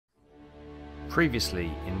Previously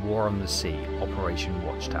in War on the Sea, Operation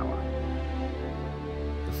Watchtower.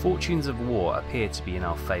 The fortunes of war appear to be in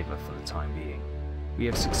our favour for the time being. We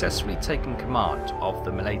have successfully taken command of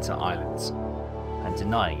the Maleta Islands and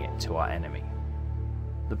denying it to our enemy.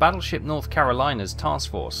 The battleship North Carolina's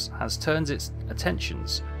task force has turned its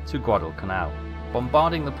attentions to Guadalcanal,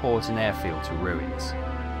 bombarding the port and airfield to ruins.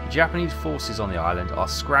 The Japanese forces on the island are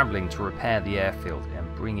scrambling to repair the airfield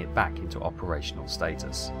and bring it back into operational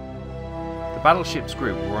status. The battleship's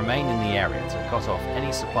group will remain in the area to cut off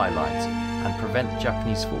any supply lines and prevent the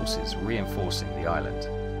Japanese forces reinforcing the island.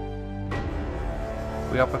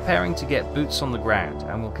 We are preparing to get boots on the ground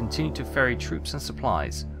and will continue to ferry troops and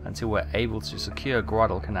supplies until we're able to secure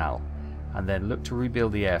Guadalcanal and then look to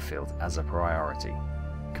rebuild the airfield as a priority.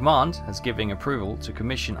 Command has given approval to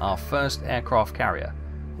commission our first aircraft carrier,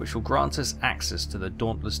 which will grant us access to the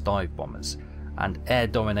Dauntless dive bombers and air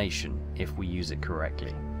domination if we use it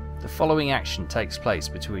correctly. The following action takes place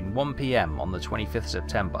between 1 PM on the 25th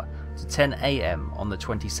September to 10 AM on the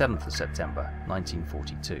 27th of September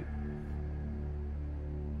 1942.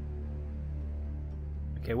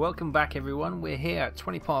 Okay, welcome back everyone. We're here at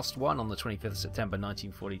 20 past 1 on the 25th of September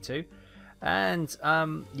 1942, and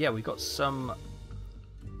yeah, we've got some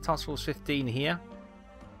Task Force 15 here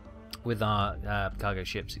with our cargo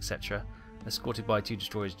ships, etc., escorted by two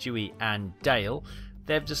destroyers, Dewey and Dale.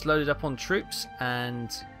 They've just loaded up on troops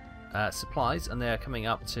and supplies, and they're coming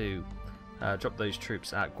up to drop those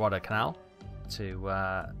troops at Guadalcanal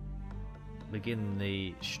to begin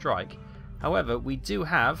the strike. However, we do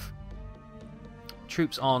have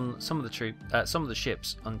troops on some of the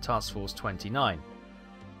ships on Task Force 29.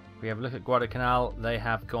 We have a look at Guadalcanal. They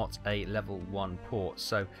have got a level 1 port,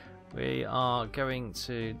 so we are going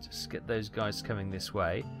to just get those guys coming this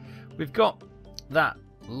way. We've got that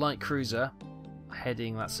light cruiser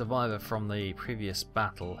heading, that survivor from the previous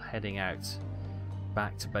battle, heading out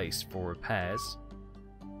back to base for repairs.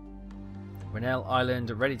 Renell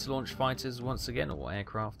Island are ready to launch fighters once again, or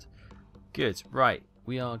aircraft. Good, right,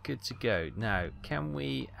 we are good to go. Now, can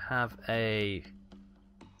we have a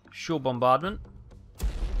shore bombardment?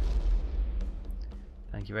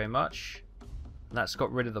 Thank you very much. That's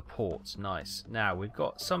got rid of the port, nice. Now, we've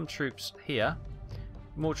got some troops here.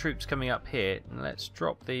 More troops coming up here. Let's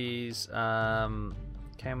drop these.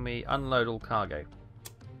 Can we unload all cargo?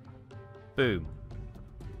 Boom.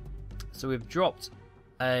 So we've dropped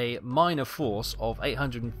a minor force of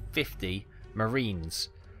 850 Marines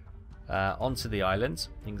onto the island.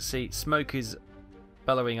 You can see smoke is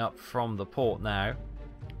bellowing up from the port now,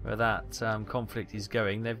 where that conflict is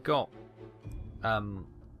going. They've got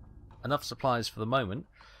enough supplies for the moment.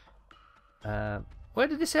 Where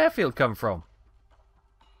did this airfield come from?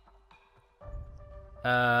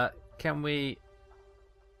 Can we...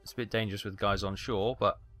 It's a bit dangerous with guys on shore,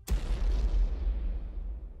 but...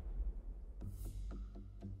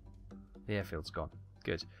 The airfield's gone.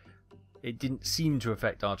 Good. It didn't seem to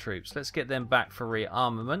affect our troops. Let's get them back for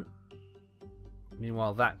rearmament.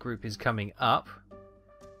 Meanwhile, that group is coming up.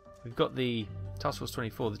 We've got the Task Force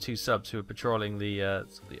 24, the two subs who are patrolling the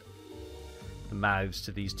mouths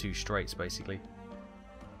to these two straits, basically.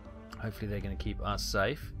 Hopefully they're going to keep us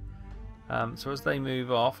safe. So as they move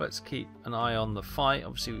off, let's keep an eye on the fight.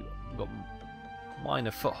 Obviously, we've got minor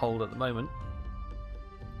foothold at the moment.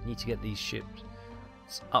 Need to get these ships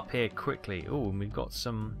up here quickly. Oh, and we've got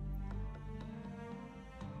some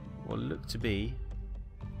what look to be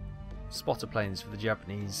spotter planes for the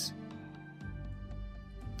Japanese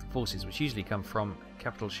forces, which usually come from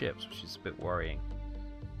capital ships, which is a bit worrying.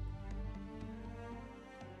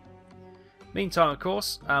 Meantime, of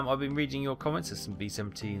course, I've been reading your comments as some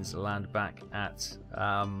B-17s land back at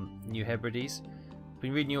New Hebrides.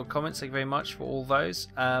 Been reading your comments, thank you very much for all those.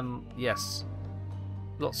 Yes,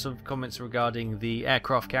 lots of comments regarding the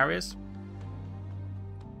aircraft carriers.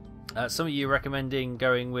 Some of you recommending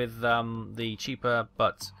going with the cheaper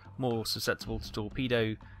but more susceptible to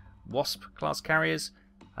torpedo Wasp class carriers,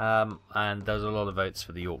 and there's a lot of votes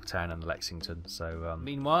for the Yorktown and the Lexington. So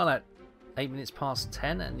meanwhile, at 8 minutes past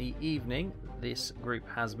 10 in the evening, this group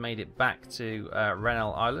has made it back to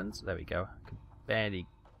Renell Island. There we go. I can barely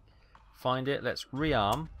find it. Let's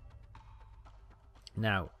rearm.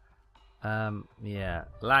 Now, yeah,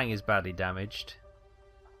 Lang is badly damaged.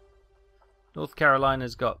 North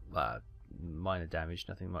Carolina's got minor damage,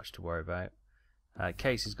 nothing much to worry about.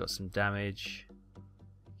 Case has got some damage.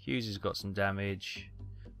 Hughes has got some damage.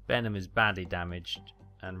 Benham is badly damaged.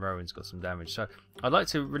 And Rowan's got some damage. So I'd like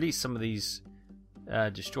to release some of these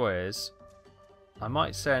destroyers. I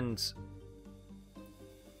might send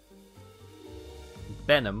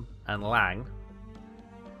Benham and Lang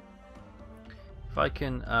If I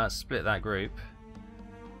can split that group.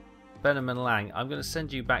 Benham and Lang, I'm going to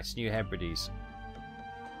send you back to New Hebrides.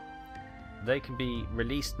 They can be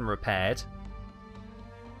released and repaired.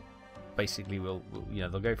 Basically, we'll you know,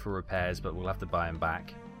 they'll go for repairs, but we'll have to buy them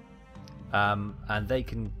back. And they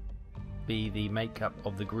can be the makeup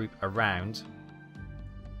of the group around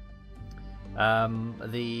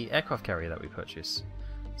the aircraft carrier that we purchased.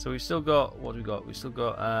 So we've still got, what have we got? We've still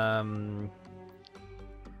got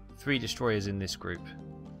 3 destroyers in this group.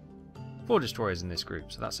 4 destroyers in this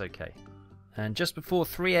group, so that's okay. And just before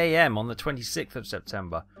 3 AM on the 26th of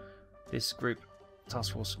September, this group,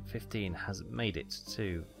 Task Force 15, has made it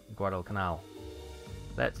to Guadalcanal.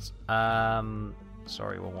 Let's,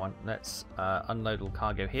 sorry, wrong one. Let's unload all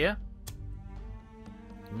cargo here.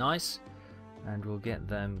 Nice. And we'll get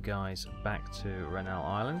them guys back to Renal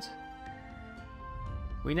Island.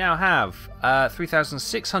 We now have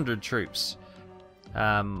 3,600 troops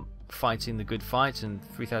fighting the good fight, and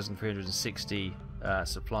 3,360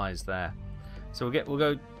 supplies there. So we'll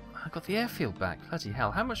go. I got the airfield back. Bloody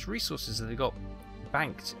hell! How much resources have they got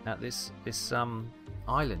banked at this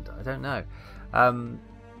island? I don't know.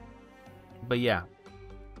 But yeah,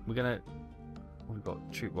 we're gonna. We've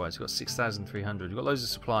got troop-wise. We've got 6,300. We've got loads of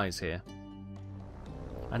supplies here.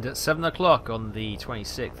 And at 7 o'clock on the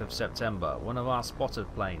 26th of September, one of our spotter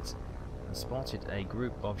planes has spotted a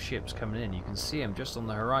group of ships coming in. You can see them just on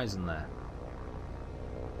the horizon there.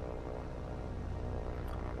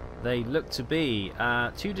 They look to be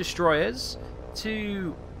 2 destroyers,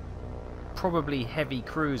 2 probably heavy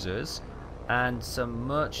cruisers, and some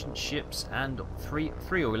merchant ships, and 3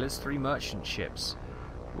 oilers, 3 merchant ships.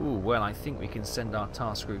 Ooh, well, I think we can send our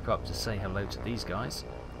task group up to say hello to these guys.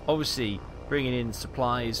 Obviously, bringing in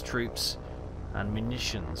supplies, troops, and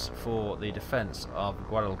munitions for the defence of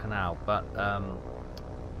Guadalcanal, but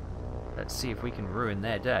let's see if we can ruin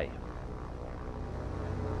their day.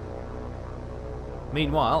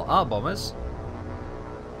 Meanwhile, our bombers,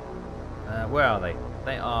 where are they?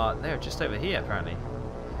 They're just over here, apparently.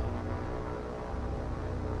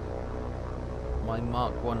 My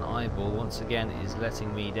Mark 1 eyeball once again is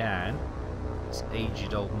letting me down. This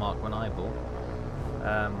aged old Mark 1 eyeball.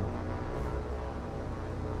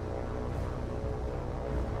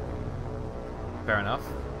 Fair enough.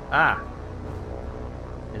 Ah!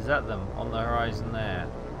 Is that them on the horizon there?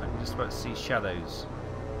 I can just about to see shadows.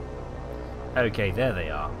 Okay, there they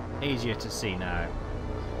are. Easier to see now.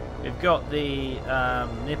 We've got the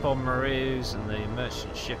Nippon Maroos and the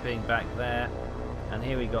merchant shipping back there. And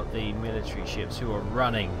here we got the military ships who are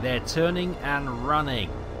running. They're turning and running.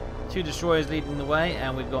 2 destroyers leading the way,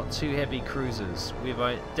 and we've got 2 heavy cruisers. We've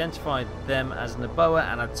identified them as an Eboa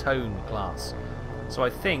and a Tone class. So I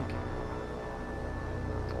think,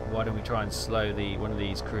 why don't we try and slow one of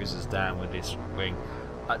these cruisers down with this wing?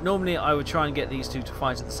 Normally I would try and get these 2 to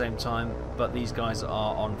fight at the same time, but these guys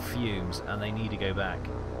are on fumes and they need to go back.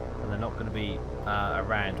 And they're not going to be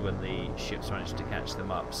around when the ships manage to catch them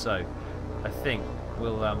up. So I think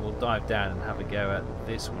we'll dive down and have a go at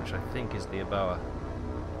this one, which I think is the Eboa.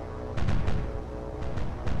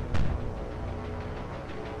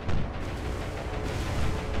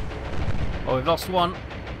 Oh, we've lost one.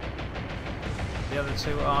 The other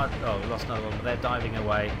 2 are... Oh, we've lost another one, but they're diving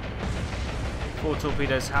away. 4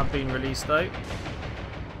 torpedoes have been released, though.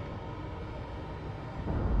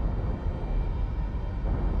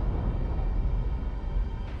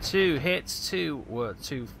 Two hits, 2 were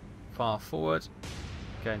too far forward,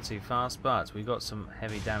 going too fast, but we got some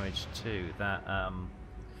heavy damage to that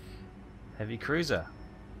heavy cruiser.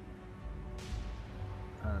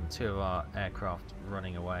 And 2 of our aircraft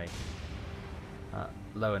running away,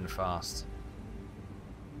 low and fast.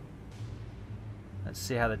 Let's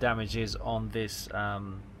see how the damage is on this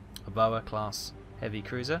Eboa class heavy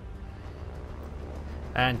cruiser.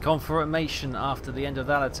 And confirmation after the end of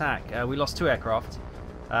that attack. We lost 2 aircraft.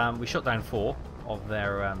 We shot down 4 of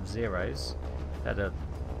their Zeros. Had a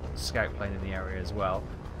scout plane in the area as well.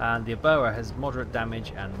 And the Eboa has moderate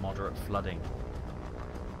damage and moderate flooding.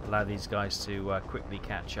 Allow these guys to quickly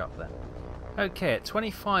catch up then. Okay, at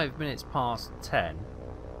 25 minutes past 10,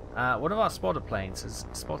 one of our spotter planes has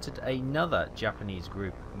spotted another Japanese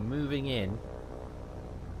group moving in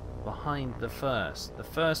behind the first. The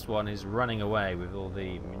first one is running away with all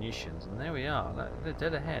the munitions, and there we are. They're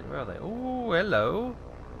dead ahead. Where are they? Oh, hello.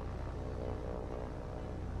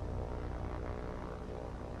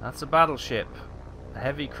 That's a battleship, a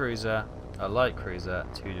heavy cruiser, a light cruiser,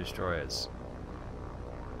 2 destroyers.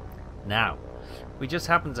 Now, we just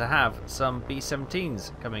happen to have some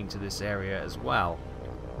B-17s coming to this area as well.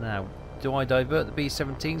 Now, do I divert the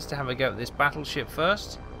B-17s to have a go at this battleship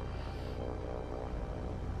first?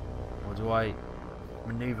 Or do I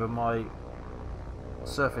manoeuvre my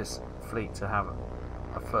surface fleet to have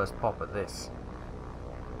a first pop at this.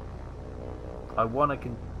 I want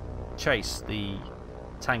to chase the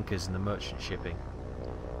tankers and the merchant shipping,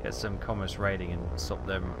 get some commerce raiding and stop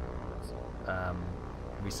them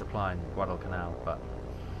resupplying Guadalcanal. But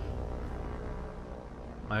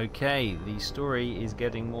okay, the story is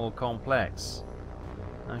getting more complex.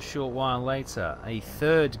 A short while later, a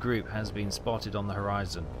third group has been spotted on the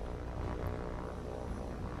horizon.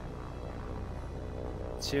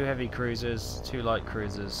 2 heavy cruisers, 2 light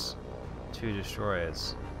cruisers, 2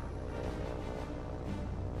 destroyers.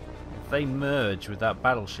 If they merge with that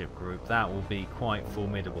battleship group, that will be quite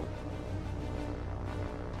formidable.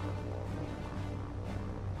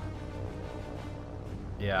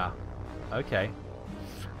 Yeah, okay.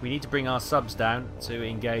 We need to bring our subs down to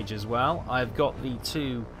engage as well. I've got the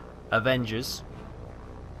 2 Avengers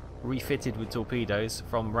refitted with torpedoes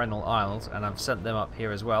from Renal Isles, and I've sent them up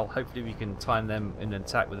here as well. Hopefully we can time them in an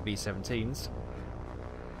attack with the B-17s.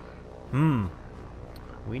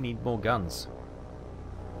 We need more guns.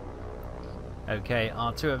 Okay,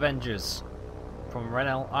 our 2 Avengers from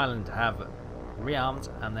Renal Island have rearmed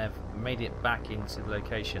and they've made it back into the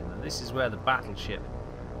location. And this is where the battleship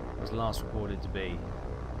was last reported to be.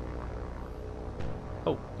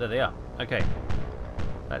 Oh, there they are. Okay,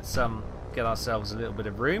 let's get ourselves a little bit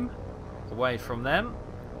of room away from them.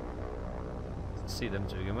 See them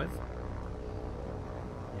to begin with.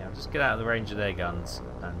 Yeah, just get out of the range of their guns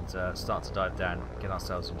and start to dive down, get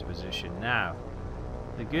ourselves into position. Now,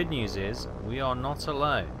 the good news is we are not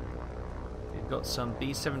alone. We've got some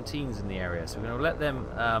B-17s in the area, so we're going to let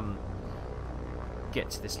them get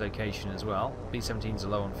to this location as well. B-17s are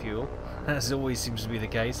low on fuel, as always seems to be the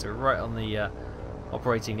case. We're right on the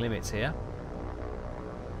operating limits here.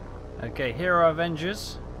 Okay, here are our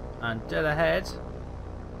Avengers, and dead ahead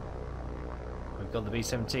we've got the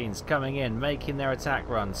B-17s coming in, making their attack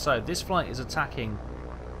run. So this flight is attacking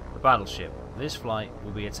the battleship. This flight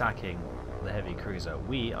will be attacking the heavy cruiser.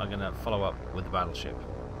 We are going to follow up with the battleship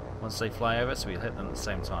once they fly over, so we'll hit them at the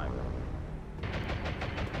same time.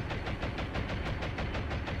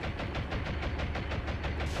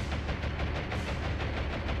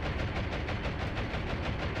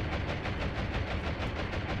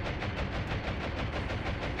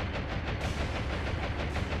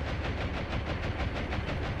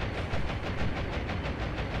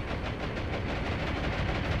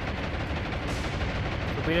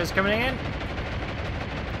 Torpedoes coming in.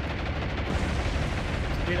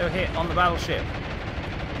 Torpedo hit on the battleship.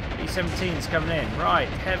 B-17's coming in. Right,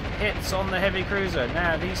 hits on the heavy cruiser.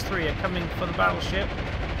 Now these 3 are coming for the battleship.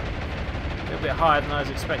 A little bit higher than I was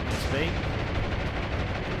expecting it to be.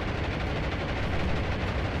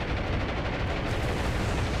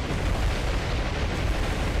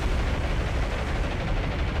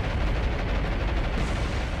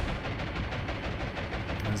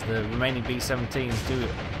 The remaining B-17s do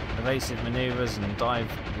evasive manoeuvres and dive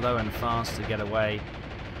low and fast to get away.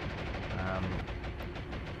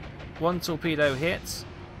 1 torpedo hit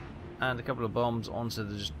and a couple of bombs onto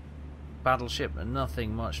the battleship, and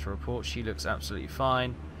nothing much to report. She looks absolutely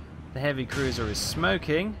fine. The heavy cruiser is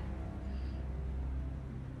smoking,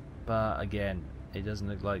 but again, it doesn't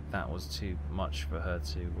look like that was too much for her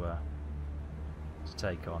to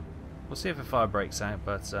take on. We'll see if a fire breaks out,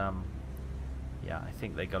 but yeah, I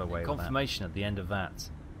think they got away with that. Confirmation at the end of that.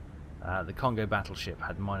 The Congo battleship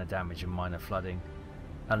had minor damage and minor flooding.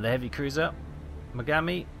 And the heavy cruiser,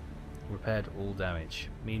 Mogami, repaired all damage.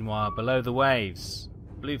 Meanwhile, below the waves,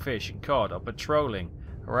 Bluefish and Cod are patrolling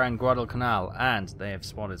around Guadalcanal, and they have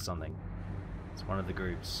spotted something. It's one of the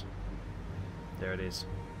groups. There it is.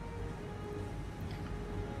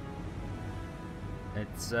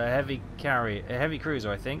 It's a heavy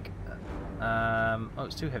cruiser, I think. Oh,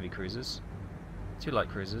 it's 2 heavy cruisers. 2 light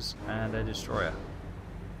cruisers and a destroyer.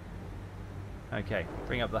 Okay,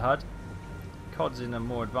 bring up the HUD. COD's in a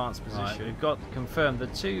more advanced position. Right. We've got confirmed the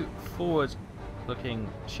 2 forward-looking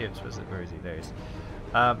ships. Where is he? There he is.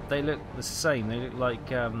 They look the same. They look like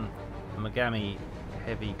Mogami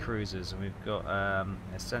heavy cruisers, and we've got a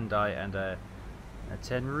Sendai and a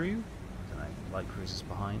Tenru. I don't know, light cruisers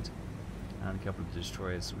behind, and a couple of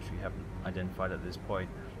destroyers which we haven't identified at this point.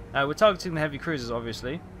 We're targeting the heavy cruisers,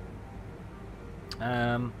 obviously. What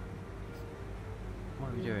are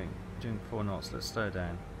we doing? Doing 4 knots. Let's slow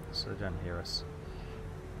down. So they don't hear us.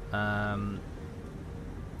 COD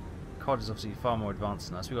is obviously far more advanced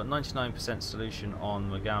than us. We've got 99% solution on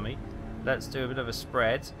Mogami. Let's do a bit of a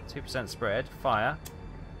spread. 2% spread. Fire.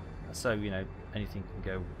 So, you know, anything can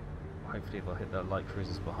go. Hopefully they'll hit the light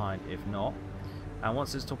cruisers behind. If not, And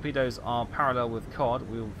once his torpedoes are parallel with COD,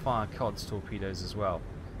 we will fire COD's torpedoes as well.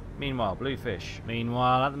 Meanwhile, Bluefish.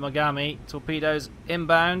 Meanwhile, at the Mogami, torpedoes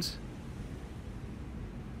inbound.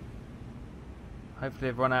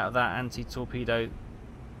 Hopefully they've run out of that anti-torpedo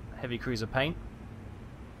heavy cruiser paint.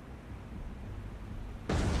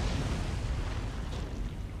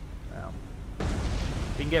 Well,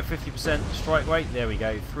 if you can get 50% strike rate, there we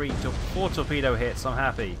go. 4 torpedo hits, I'm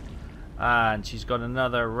happy. And she's got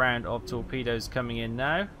another round of torpedoes coming in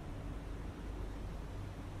now.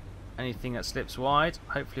 Anything that slips wide,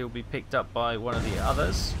 hopefully will be picked up by one of the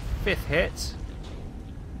others. 5th hit.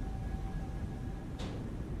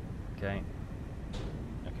 Okay.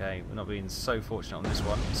 Okay, we're not being so fortunate on this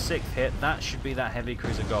one. 6th hit, that should be that heavy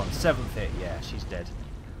cruiser gone. 7th hit, yeah, she's dead.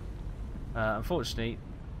 Unfortunately,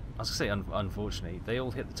 I was going to say unfortunately, they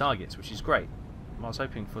all hit the targets, which is great. I was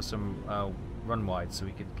hoping for some run wide so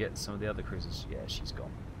we could get some of the other cruisers. Yeah, she's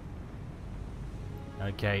gone.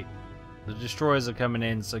 Okay, the destroyers are coming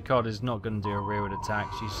in, so COD is not going to do a rearward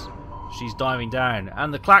attack. She's diving down,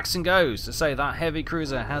 and the klaxon goes to say that heavy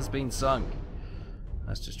cruiser has been sunk.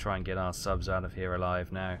 Let's just try and get our subs out of here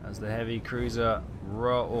alive now. As the heavy cruiser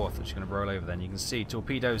it's just going to roll over then. You can see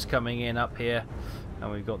torpedoes coming in up here,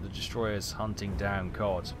 and we've got the destroyers hunting down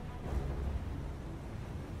COD.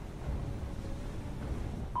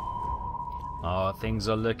 Oh, things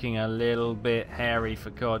are looking a little bit hairy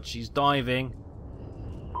for COD. She's diving.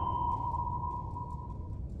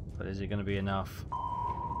 But is it going to be enough?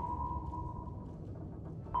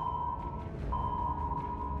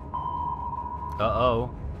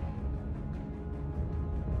 Uh-oh.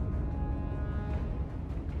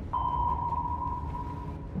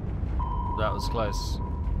 That was close.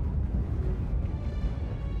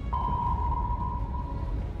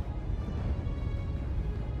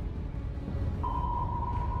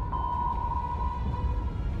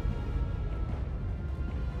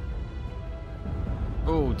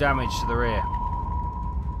 Oh, damage to the rear.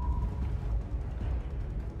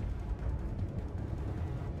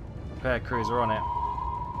 Repair crews are on it.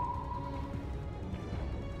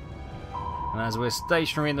 And as we're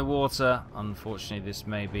stationary in the water, unfortunately this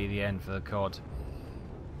may be the end for the COD.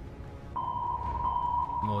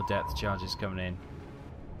 More depth charges coming in.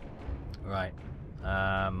 Right.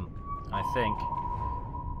 I think.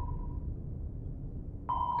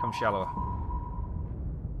 Come shallower.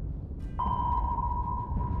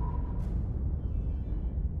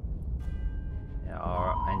 Yeah,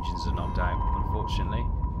 our engines are knocked out, unfortunately.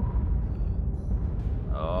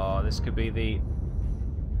 Oh, this could be the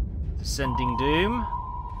descending doom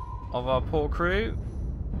of our poor crew.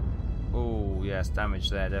 Oh, yes, damage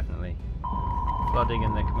there, definitely. Flooding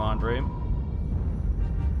in the command room.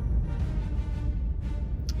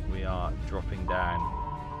 We are dropping down.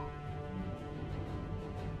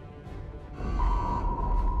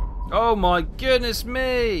 Oh my goodness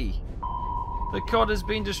me! The COD has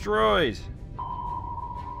been destroyed.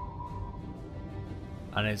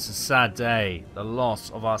 And it's a sad day. The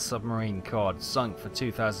loss of our submarine COD, sunk for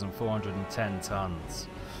 2,410 tons.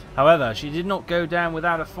 However, she did not go down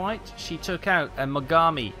without a fight. She took out a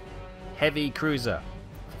Mogami heavy cruiser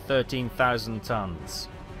for 13,000 tons.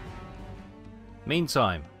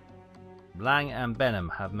 Meantime, Lang and Benham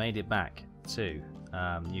have made it back to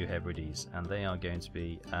New Hebrides, and they are going to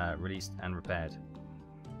be released and repaired.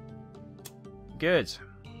 Good.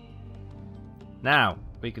 Now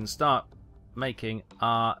we can start making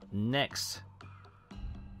our next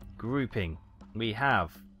grouping. We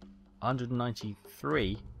have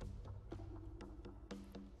 193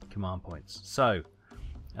 command points, so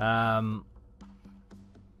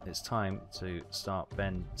it's time to start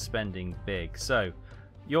spending big. So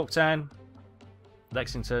Yorktown,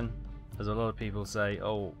 Lexington, as a lot of people say,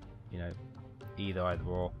 oh, you know, either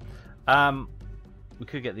or. We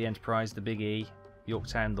could get the Enterprise, the Big E,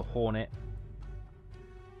 Yorktown, the Hornet,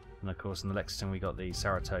 and of course in the Lexington we got the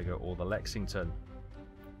Saratoga or the Lexington.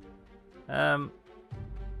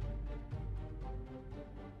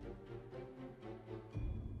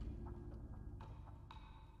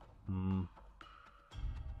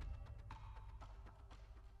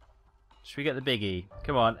 Should we get the Big E?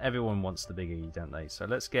 Come on, everyone wants the Big E, don't they? So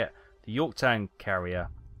let's get the Yorktown Carrier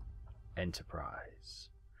Enterprise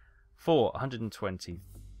for 120,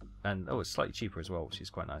 and oh, it's slightly cheaper as well, which is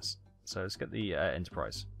quite nice. So let's get the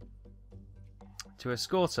Enterprise. To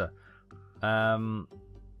escort her, I've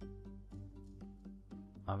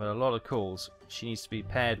had a lot of calls. She needs to be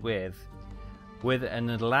paired with an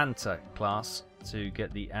Atlanta class to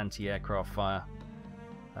get the anti-aircraft fire.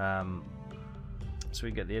 So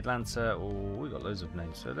we get the Atlanta. Oh, we've got loads of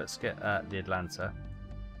names. So let's get the Atlanta.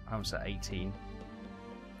 I'm at 18.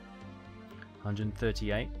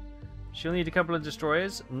 138. She'll need a couple of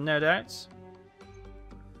destroyers, no doubt.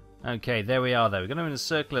 Okay, there we are though. We're going to in a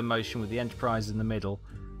circular motion with the Enterprise in the middle.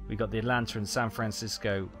 We've got the Atlanta and San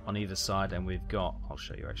Francisco on either side, and we've got, I'll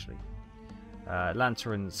show you actually,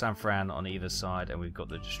 Atlanta and San Fran on either side, and we've got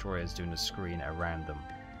the destroyers doing a screen around them.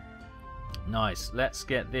 Nice. Let's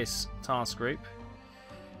get this task group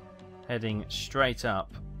heading straight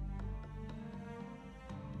up.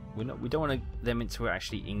 We don't want them to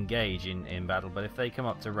actually engage in battle, but if they come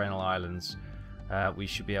up to Renal Islands, we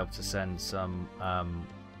should be able to send some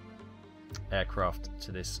aircraft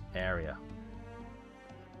to this area.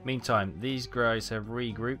 Meantime, these guys have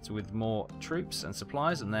regrouped with more troops and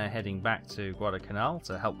supplies, and they're heading back to Guadalcanal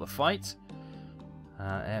to help the fight.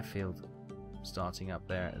 Airfield starting up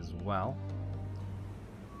there as well.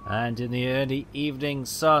 And in the early evening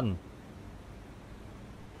sun,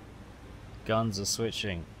 guns are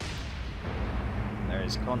switching. There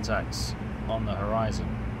is contacts on the horizon.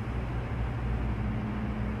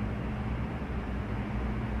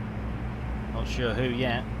 Not sure who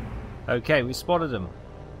yet. Okay, we spotted them.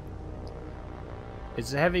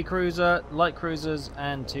 It's a heavy cruiser, light cruisers,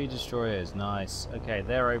 and 2 destroyers. Nice. Okay,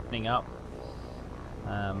 they're opening up.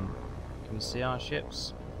 Can we see our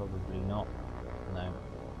ships? Probably not. No.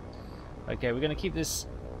 Okay, we're going to keep this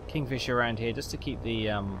Kingfisher around here just to keep the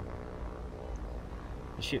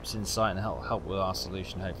ships in sight and help with our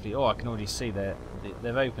solution, hopefully. Oh, I can already see they've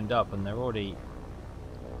opened up and they're already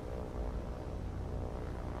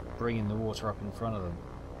bringing the water up in front of them.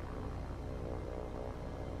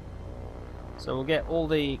 So we'll get all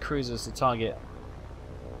the cruisers to target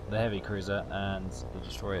the heavy cruiser and the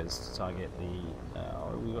destroyers to target the...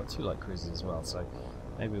 we've got 2 light cruisers as well, so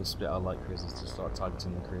maybe we'll split our light cruisers to start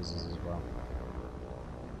targeting the cruisers as well.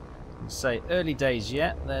 Say early days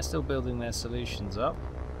yet, they're still building their solutions up.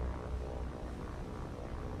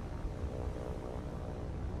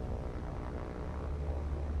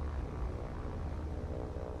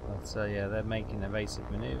 So yeah, they're making evasive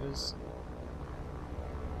maneuvers.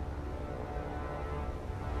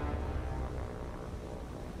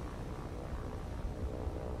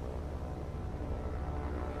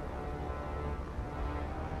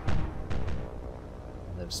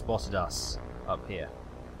 They've spotted us up here.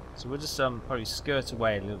 So we'll just probably skirt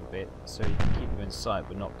away a little bit so you can keep them in sight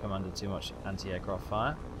but not come under too much anti-aircraft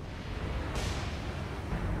fire.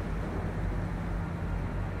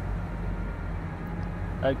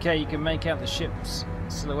 Okay, you can make out the ship's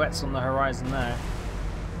silhouettes on the horizon now.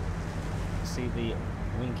 See the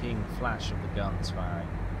winking flash of the guns firing.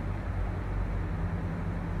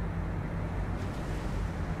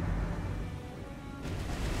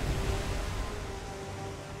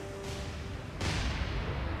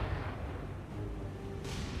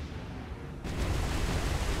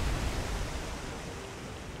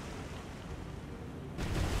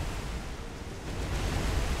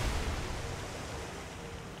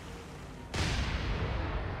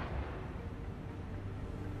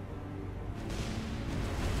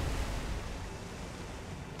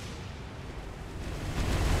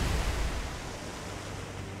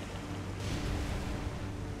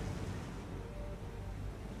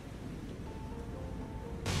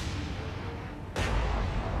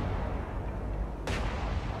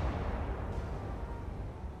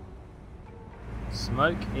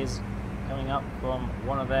 Smoke is coming up from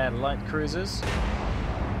one of their light cruisers.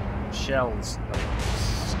 Shells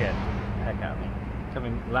scared the heck out of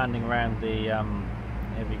me. Landing around the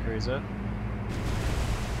heavy cruiser.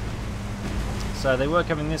 So they were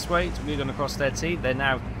coming this way. We're going to cross their teeth. They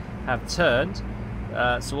now have turned.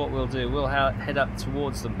 So what we'll do, we'll head up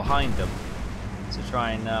towards them, behind them, to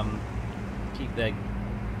try and keep their,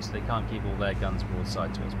 so they can't keep all their guns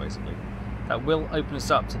broadside to us, basically. That will open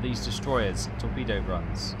us up to these destroyers' torpedo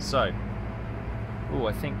runs. So, oh,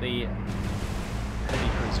 I think the heavy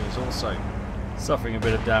cruiser is also suffering a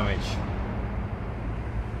bit of damage.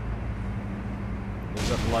 There's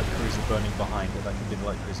that light cruiser burning behind it. That could be the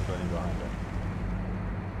light cruiser burning behind it.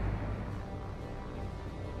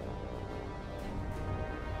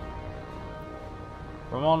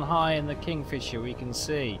 From on high in the Kingfisher, we can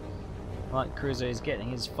see light cruiser is getting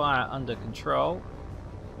his fire under control.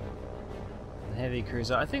 The heavy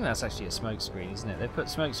cruiser, I think that's actually a smoke screen, isn't it? They put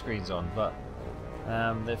smoke screens on, but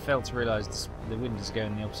they failed to realise the wind is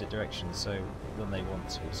going in the opposite direction than they want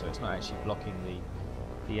to, so it's not actually blocking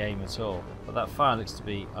the aim at all. But that fire looks to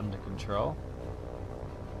be under control.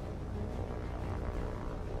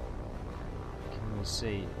 Can we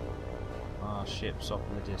see our ships off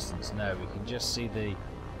in the distance? No, we can just see the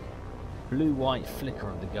blue-white flicker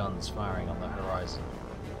of the guns firing on the horizon.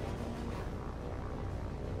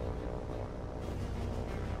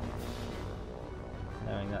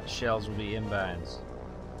 shells will be inbound.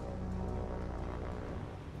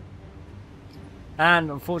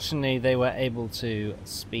 And unfortunately they were able to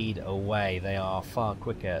speed away. They are far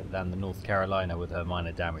quicker than the North Carolina with her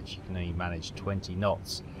minor damage. You can only manage 20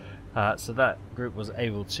 knots. So that group was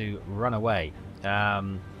able to run away.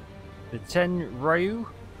 The 10 Ryu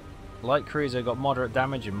light cruiser got moderate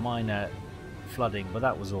damage and minor flooding, but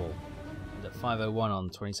that was all. At 5:01 on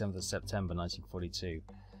 27th of September 1942.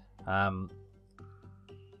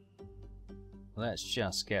 Let's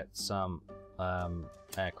just get some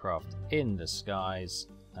aircraft in the skies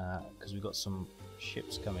because we've got some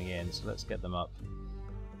ships coming in, so let's get them up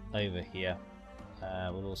over here.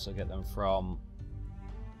 We'll also get them from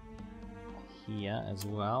here as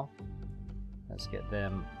well. Let's get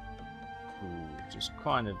them just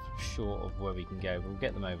kind of short of where we can go. We'll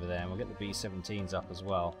get them over there, and we'll get the B-17s up as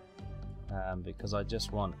well, because I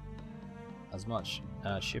just want as much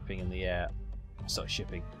shipping in the air. Sorry,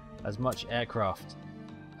 shipping. As much aircraft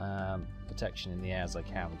protection in the air as I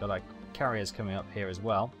can. We've got our carriers coming up here as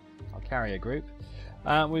well. Our carrier group.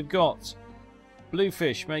 We've got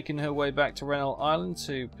Bluefish making her way back to Rennell Island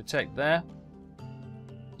to protect there.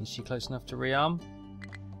 Is she close enough to rearm?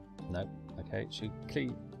 No. Okay, she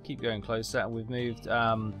keep going closer. And we've moved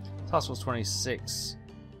Task Force 26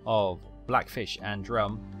 of Blackfish and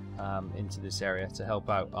Drum into this area to help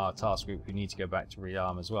out our task group who need to go back to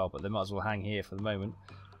rearm as well. But they might as well hang here for the moment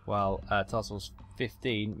while Task Force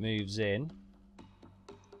 15 moves in.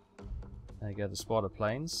 There you go, the spotter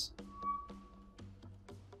planes.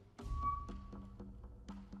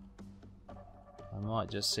 I might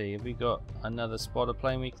just see, have we got another spotter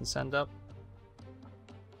plane we can send up?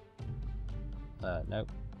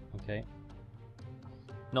 Nope. Okay.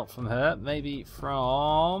 Not from her, maybe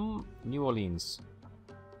from New Orleans.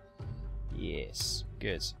 Yes,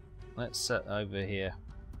 good. Let's set over here.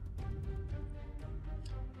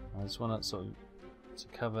 I just want to sort of to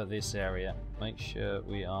cover this area. Make sure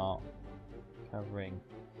we are covering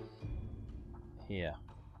here.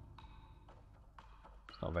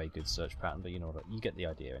 It's not a very good search pattern, but you know what, you get the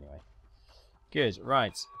idea anyway. Good,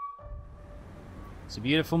 right. It's a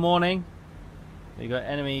beautiful morning. We've got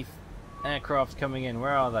enemy aircraft coming in.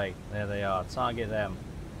 Where are they? There they are. Target them.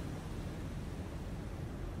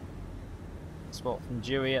 Spot from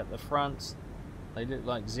Dewey at the front. They look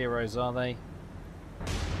like zeros, are they?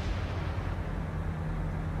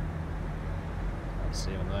 Can't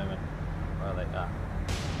see them at the moment. Where are they? Ah.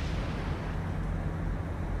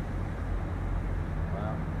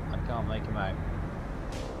 Well, I can't make them out.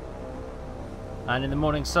 And in the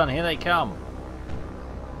morning sun, here they come.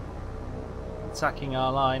 Attacking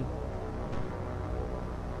our line.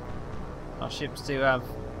 Our ships do have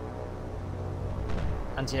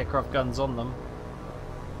anti-aircraft guns on them.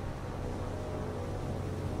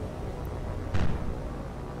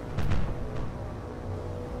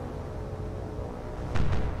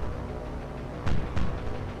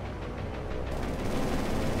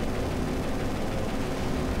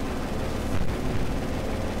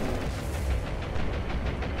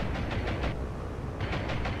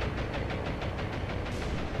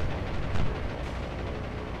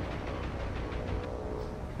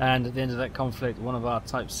 And at the end of that conflict, one of our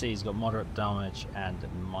Type C's got moderate damage and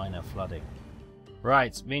minor flooding.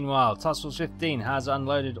 Right, meanwhile, Task Force 15 has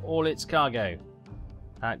unloaded all its cargo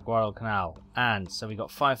at Guadalcanal. And so we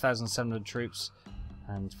got 5,700 troops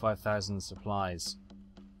and 5,000 supplies.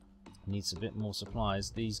 Needs a bit more supplies.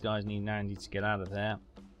 These guys now need to get out of there.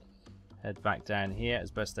 Head back down here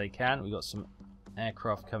as best they can. We've got some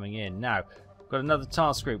aircraft coming in. Now, we've got another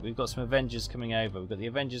task group. We've got some Avengers coming over. We've got the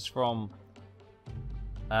Avengers from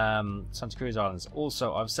Santa Cruz Islands.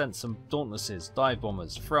 Also, I've sent some Dauntlesses, dive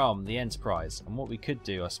bombers from the Enterprise. And what we could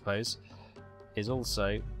do, I suppose, is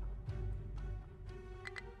also...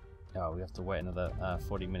 Oh, we have to wait another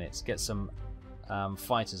 40 minutes. Get some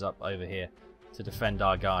fighters up over here to defend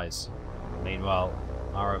our guys. Meanwhile,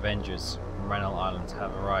 our Avengers from Rennell Island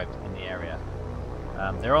have arrived in the area.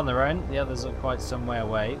 They're on their own. The others are quite some way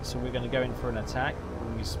away. So we're going to go in for an attack.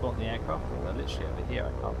 When we spot the aircraft, they're literally over here.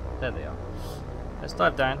 I can't... There they are. Let's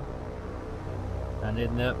dive down, and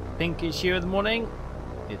in the pinkish hue of the morning,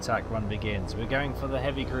 the attack run begins. We're going for the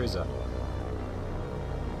heavy cruiser.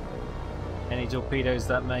 Any torpedoes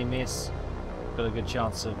that may miss, got a good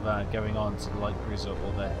chance of going on to the light cruiser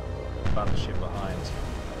or the battleship behind.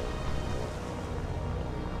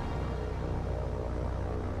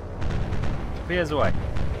 Torpedoes away.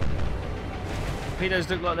 Torpedoes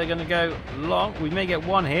look like they're going to go long. We may get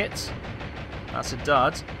one hit. That's a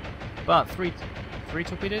dud. But three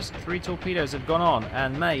torpedoes have gone on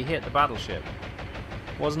and may hit the battleship.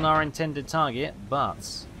 Wasn't our intended target,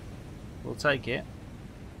 but we'll take it.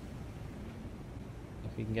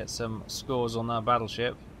 We can get some scores on our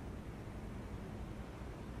battleship.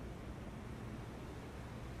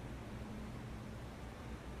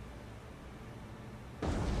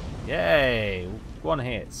 Yay! 1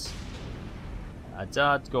 hit.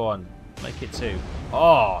 Dad, go on. Make it 2.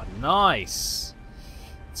 Oh, nice!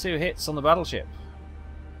 2 hits on the battleship.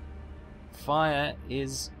 Fire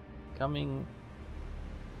is coming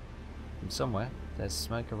from somewhere. There's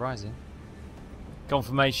smoke arising.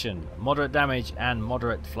 Confirmation. Moderate damage and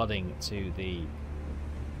moderate flooding to the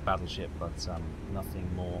battleship, but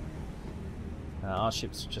nothing more. Our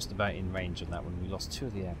ship's just about in range on that one. We lost 2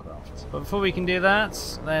 of the aircraft. But before we can do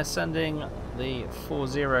that, they're sending the 4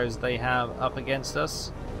 zeros they have up against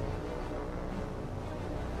us.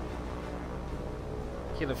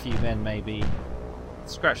 Kill a few men maybe.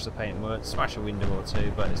 Scratch the paintwork, smash a window or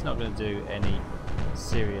 2, but it's not going to do any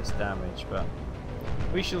serious damage. But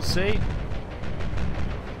we shall see.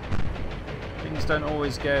 Things don't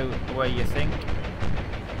always go the way you think.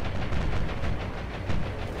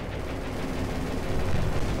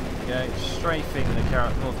 Okay, strafing the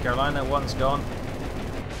North Carolina. 1's gone.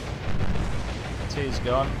 2's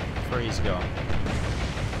gone. 3's gone.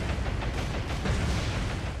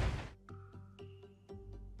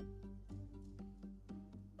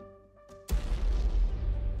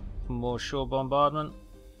 More shore bombardment.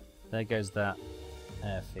 There goes that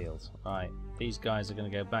airfield. Right, these guys are going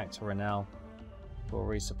to go back to Renal for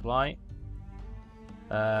resupply.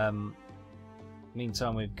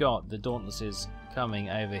 Meantime, we've got the Dauntlesses coming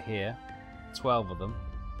over here, 12 of them,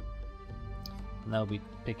 and they'll be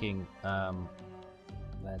picking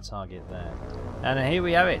their target there. And here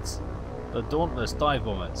we have it, the Dauntless dive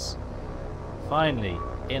bombers, finally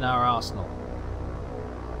in our arsenal.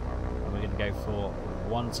 And we're going to go for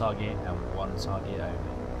 1 target and 1 target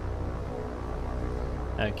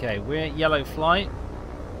only. Okay, we're at yellow flight.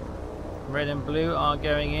 Red and blue are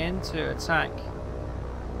going in to attack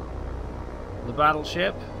the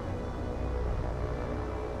battleship.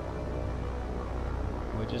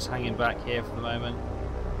 We're just hanging back here for the moment.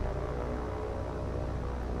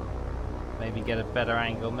 Maybe get a better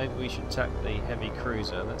angle. Maybe we should attack the heavy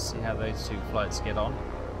cruiser. Let's see how those 2 flights get on.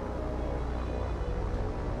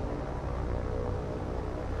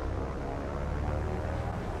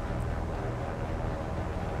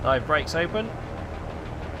 Dive brakes open.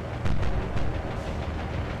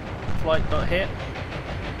 Flight got hit.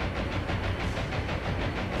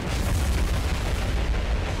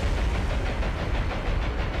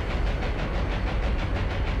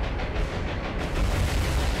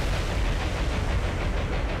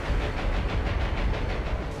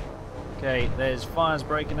 Okay, there's fires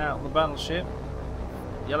breaking out on the battleship.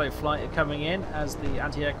 Yellow flight are coming in as the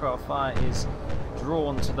anti-aircraft fire is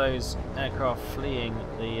drawn to those aircraft fleeing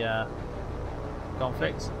the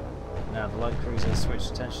conflict. Now the light cruiser has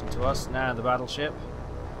switched attention to us. Now the battleship.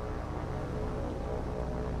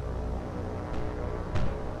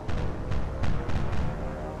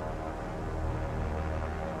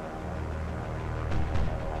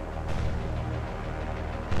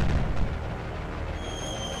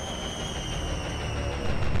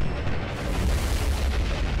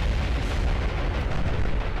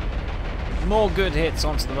 More good hits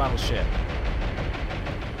onto the battleship.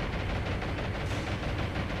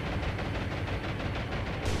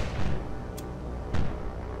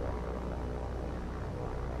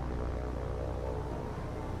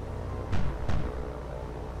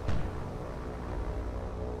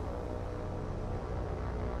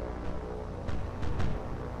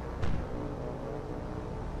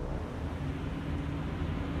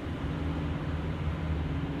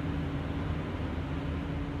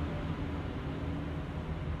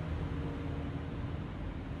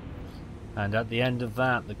 And at the end of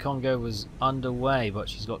that, the Congo was underway, but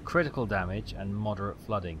she's got critical damage and moderate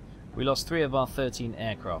flooding. We lost 3 of our 13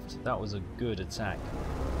 aircraft. That was a good attack.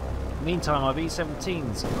 Meantime, our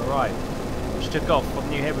B-17s have arrived, which took off from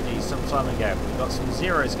New Hebrides some time ago. We've got some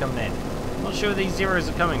zeros coming in. I'm not sure where these zeros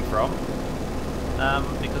are coming from,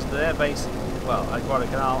 because the air base, well, at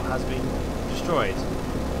Guadalcanal has been destroyed.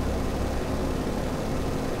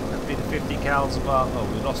 That'd be the 50 cals of our... Oh,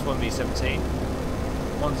 we lost 1 B-17.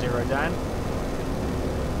 1 0 down.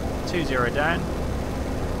 2 0 down.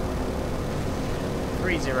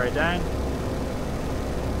 3 0 down.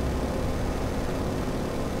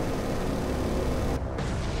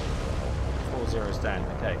 4 zeros down.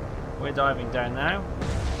 Okay, we're diving down now.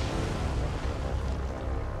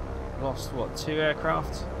 Lost what, 2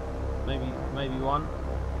 aircraft? Maybe 1.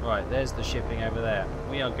 Right, there's the shipping over there.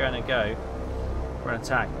 We are going to go for an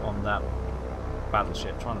attack on that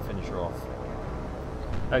battleship, trying to finish her off.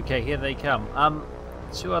 Okay, here they come.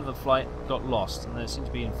 two other flight got lost, and they seem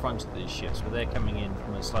to be in front of these ships, but they're coming in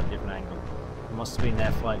from a slightly different angle. It must have been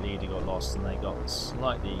their flight leader got lost, and they got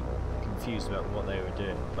slightly confused about what they were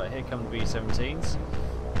doing. But here come the B-17s.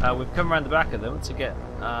 We've come around the back of them to get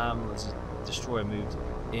there's a destroyer moved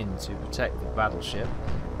in to protect the battleship,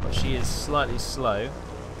 but she is slightly slow.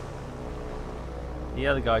 The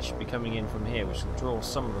other guy should be coming in from here, which will draw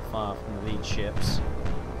some of the fire from the lead ships.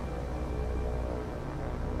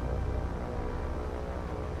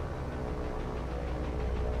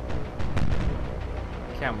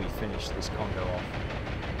 Can we finish this Congo off?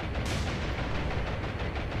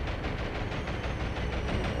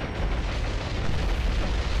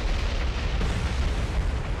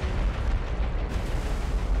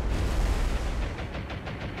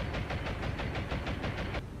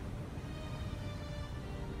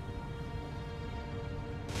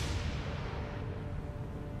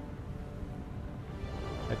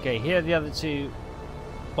 Okay, here are the other two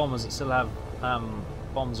bombers that still have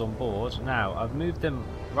bombs on board. Now, I've moved them,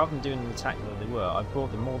 rather than doing the attack that they were, I've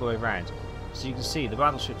brought them all the way around. So you can see the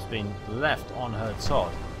battleship's been left on her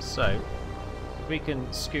sod. So, if we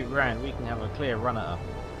can scoot around, we can have a clear run at her.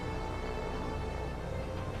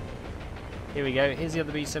 Here we go, here's the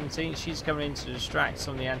other B-17. She's coming in to distract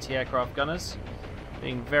some of the anti-aircraft gunners.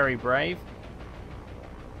 Being very brave.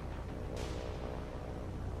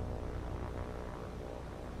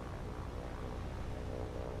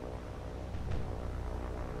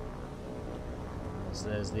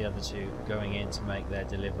 There's the other two going in to make their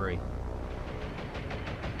delivery.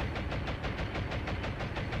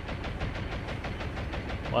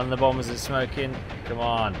 One of the bombers is smoking. Come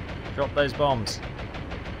on, drop those bombs.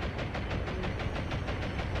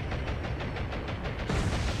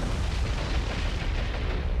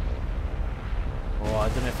 Oh, I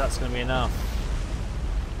don't know if that's going to be enough.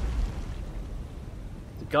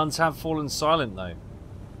 The guns have fallen silent though.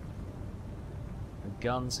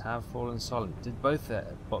 Guns have fallen silent. Did both the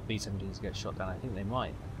B-17s get shot down? I think they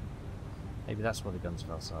might. Maybe that's why the guns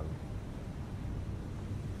fell silent.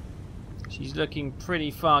 She's looking pretty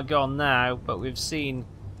far gone now, but we've seen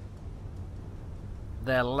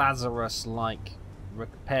their Lazarus-like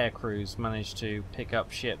repair crews manage to pick up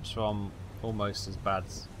ships from almost as bad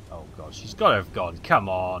as... Oh god, she's got to have gone. Come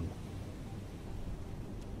on.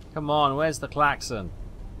 Come on, where's the klaxon?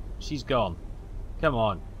 She's gone. Come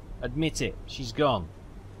on. Admit it, she's gone.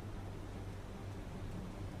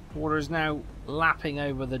 Water is now lapping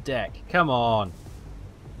over the deck. Come on.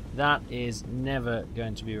 That is never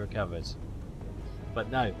going to be recovered.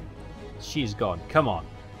 But no, she's gone. Come on.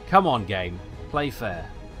 Come on, game. Play fair.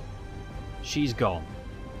 She's gone.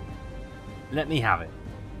 Let me have it.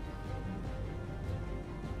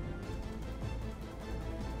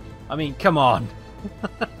 I mean, come on.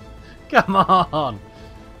 Come on.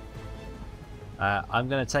 I'm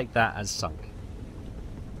going to take that as sunk.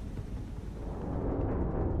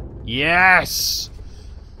 Yes!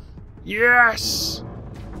 Yes!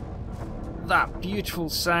 That beautiful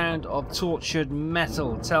sound of tortured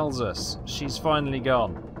metal tells us she's finally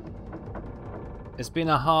gone. It's been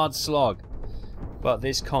a hard slog, but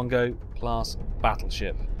this Congo class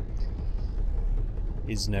battleship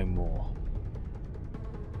is no more.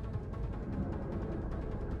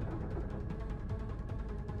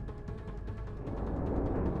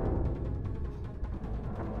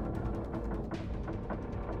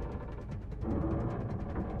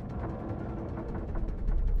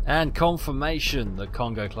 And confirmation, the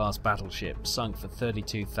Congo-class battleship sunk for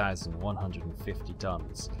 32,150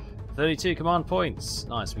 tons. 32 command points.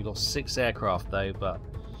 Nice, we lost 6 aircraft though, but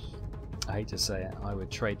I hate to say it, I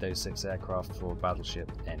would trade those 6 aircraft for a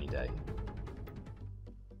battleship any day.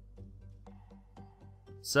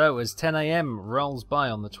 So, as 10 AM rolls by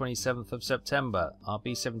on the 27th of September, our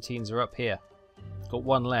B-17s are up here. Got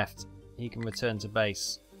one left. He can return to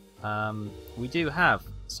base. We do have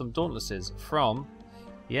some Dauntlesses from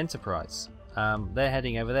the Enterprise. They're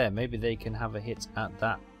heading over there. Maybe they can have a hit at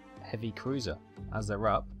that heavy cruiser as they're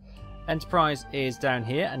up. Enterprise is down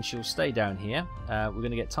here and she'll stay down here. We're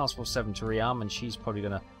going to get Task Force 7 to rearm and she's probably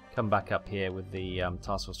going to come back up here with the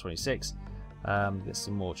Task Force 26. Get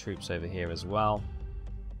some more troops over here as well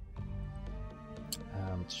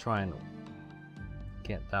to try and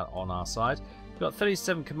get that on our side. We've got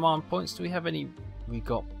 37 command points. Do we have any? We've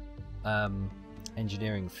got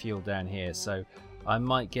engineering fuel down here, so I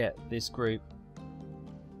might get this group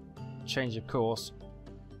change of course,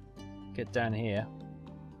 get down here,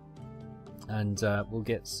 and we'll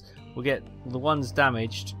get the ones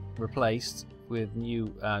damaged replaced with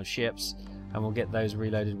new ships, and we'll get those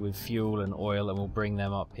reloaded with fuel and oil, and we'll bring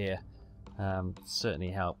them up here. Certainly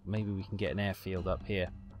help. Maybe we can get an airfield up here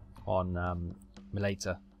on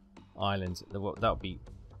Mileta Island. That'll be...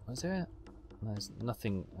 Was there... There's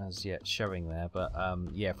nothing as yet showing there, but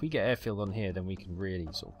yeah, if we get airfield on here, then we can really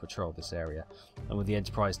sort of patrol this area. And with the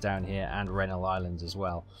Enterprise down here and Renal Island as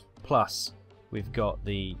well. Plus, we've got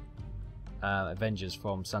the Avengers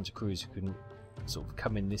from Santa Cruz who can sort of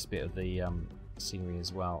come in this bit of the scenery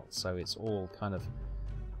as well. So it's all kind of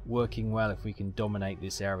working well. If we can dominate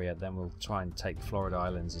this area, then we'll try and take Florida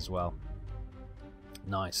Islands as well.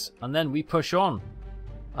 Nice. And then we push on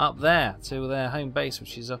up there to their home base,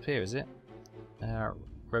 which is up here, is it?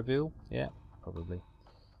 Rebel? Yeah, probably.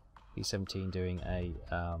 B-17 doing a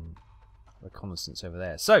reconnaissance over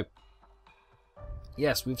there. So,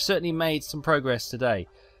 yes, we've certainly made some progress today.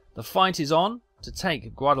 The fight is on to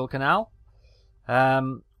take Guadalcanal.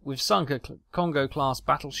 We've sunk a Congo-class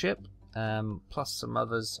battleship, plus some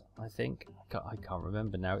others, I think. I can't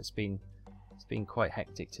remember now. It's been quite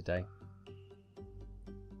hectic today.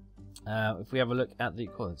 If we have a look at the...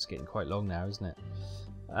 Oh, it's getting quite long now, isn't it?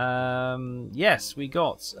 Yes, we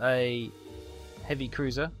got a heavy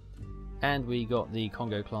cruiser, and we got the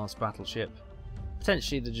Congo-class battleship.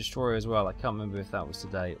 Potentially the destroyer as well. I can't remember if that was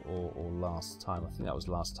today or last time. I think that was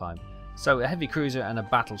last time. So a heavy cruiser and a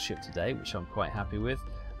battleship today, which I'm quite happy with.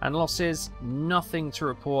 And losses, nothing to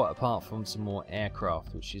report apart from some more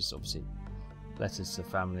aircraft, which is obviously letters to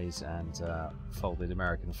families and folded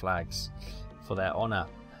American flags for their honour.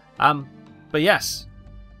 But yes,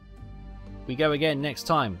 we go again next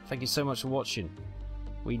time. Thank you so much for watching.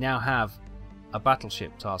 We now have a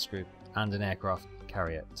battleship task group and an aircraft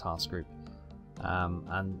carrier task group.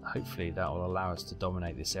 And hopefully that will allow us to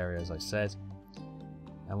dominate this area, as I said.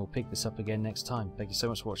 And we'll pick this up again next time. Thank you so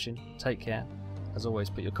much for watching. Take care. As always,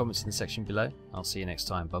 put your comments in the section below. I'll see you next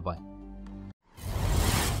time. Bye bye.